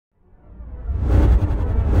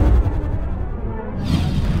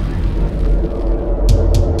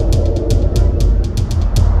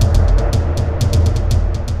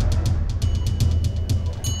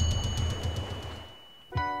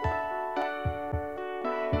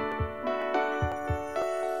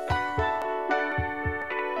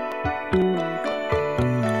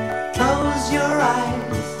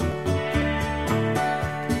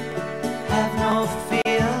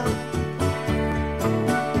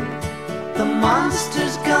The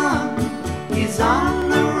monster's gone, he's on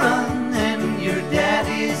the run, and your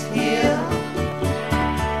daddy's here.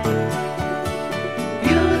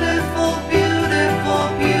 Beautiful, beautiful,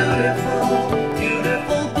 beautiful,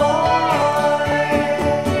 beautiful boy.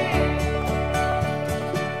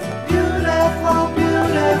 Beautiful,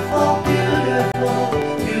 beautiful, beautiful,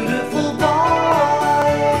 beautiful boy.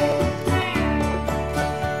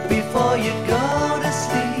 Before you go to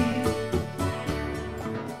sleep,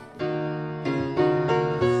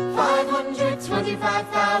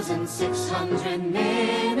 525,600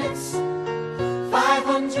 minutes,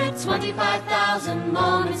 525,000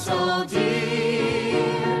 moments, oh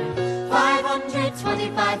dear.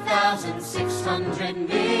 525,600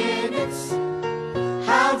 minutes.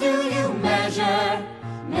 How do you measure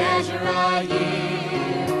a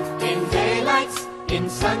year? In daylights, in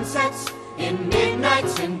sunsets, in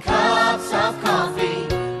midnights, in cups of coffee,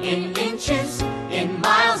 in inches, in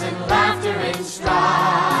miles, in laughter, in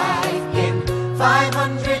strife. In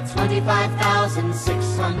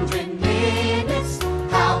 525,600 minutes,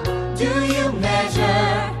 how do you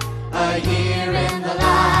measure a year in the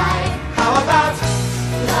life? How about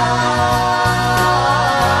love?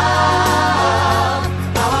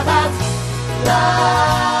 How about love?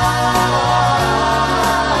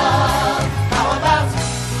 How about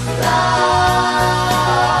love?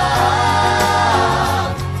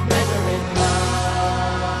 Measuring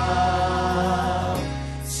love.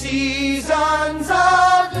 Seasons of love.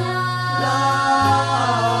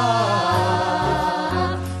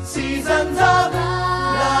 Seasons of love.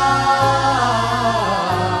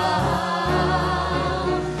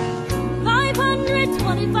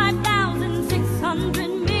 525,600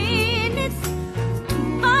 minutes,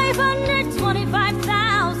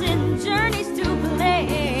 525,000 journeys to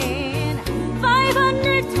plan,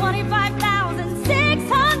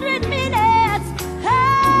 525,600 minutes.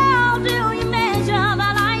 How do you measure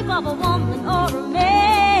the life of a woman or a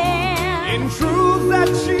man? In truths that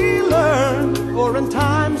she learned, or in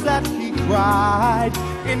times that he cried,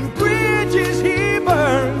 in bridges he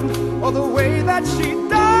burned, or the way that she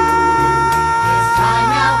died. It's time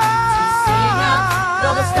now to sing out,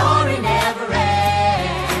 though the story never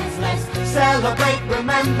ends. Let's celebrate,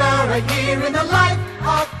 remember a year in the life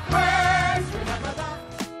of friends. Remember that.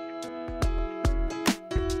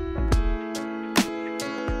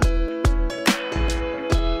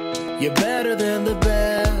 You're better than the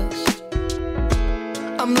best.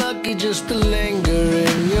 I'm lucky just to linger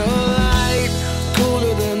in your light.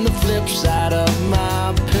 Cooler than the flip side of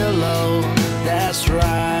my pillow. That's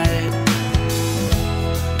right.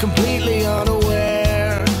 Completely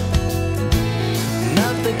unaware.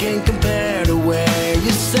 Nothing can compare to where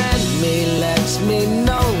you send me. Lets me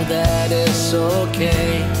know that it's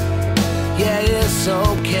okay. Yeah, it's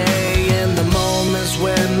okay. In the moments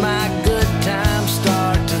when my good times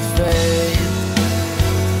start to fade,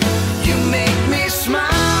 you make me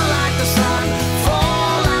smile like the sun,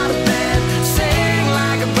 fall out of bed, sing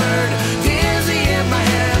like a bird, dizzy in my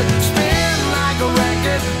head, spin like a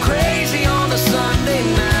record, crazy on a Sunday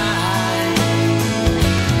night.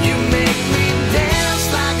 You make me dance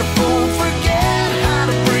like a fool, forget how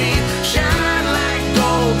to breathe, shine like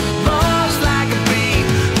gold, buzz like a bee.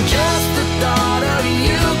 Just the thought of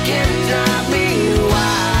you can drive me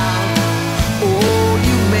wild. Oh,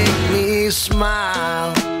 you make me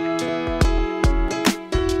smile.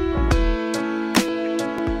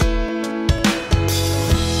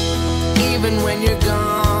 Even when you're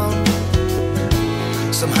gone,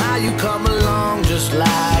 somehow you come along just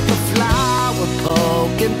like a flower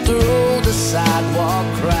poking through the sidewalk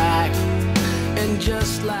crack. And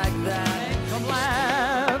just like that,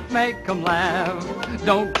 Make 'em laugh.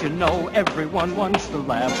 Don't you know everyone wants to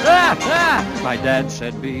laugh? My dad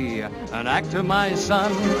said be an actor, my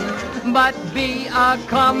son, but be a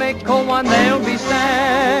comical one. They'll be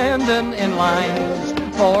standing in lines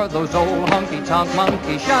for those old honky-tonk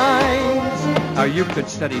monkey shines. Or you could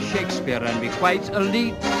study Shakespeare and be quite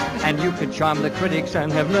elite, and you could charm the critics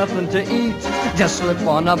and have nothing to eat. Just slip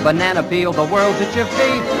on a banana peel, the world's at your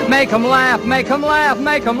feet. Make 'em laugh, make 'em laugh,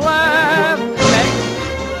 make 'em laugh.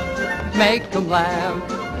 Make 'em laugh.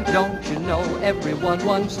 Don't you know everyone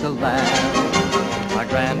wants to laugh? My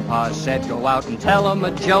grandpa said go out and tell 'em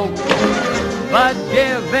a joke, but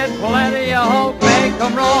give it plenty of hope. Make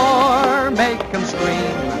 'em roar, make 'em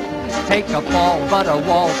scream, take a fall but a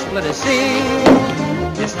wall split a seam.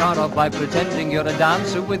 You start off by pretending you're a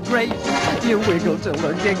dancer with grace. You wiggle till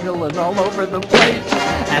they're giggling all over the place,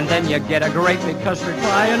 and then you get a great big custard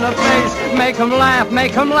pie in the face. Make 'em laugh,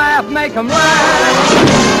 make 'em laugh, make 'em laugh.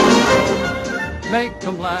 Make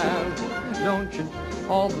 'em laugh, don't you?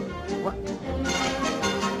 All the...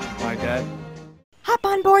 My dad yet. Hop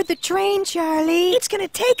on board the train, Charlie. It's gonna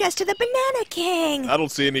take us to the Banana King. I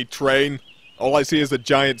don't see any train. All I see is a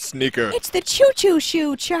giant sneaker. It's the choo-choo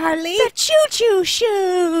shoe, Charlie. The choo-choo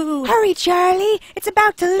shoe. Hurry, Charlie. It's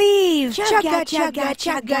about to leave. Chugga, chugga,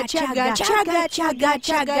 chugga, chugga, chugga, chugga,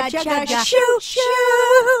 chugga, chugga, shoo, shoo.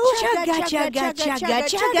 Chugga, chugga, chugga,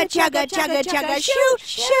 chugga, chugga, chugga, chugga, shoo,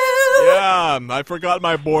 shoo. Yeah, I forgot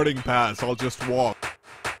my boarding pass. I'll just walk.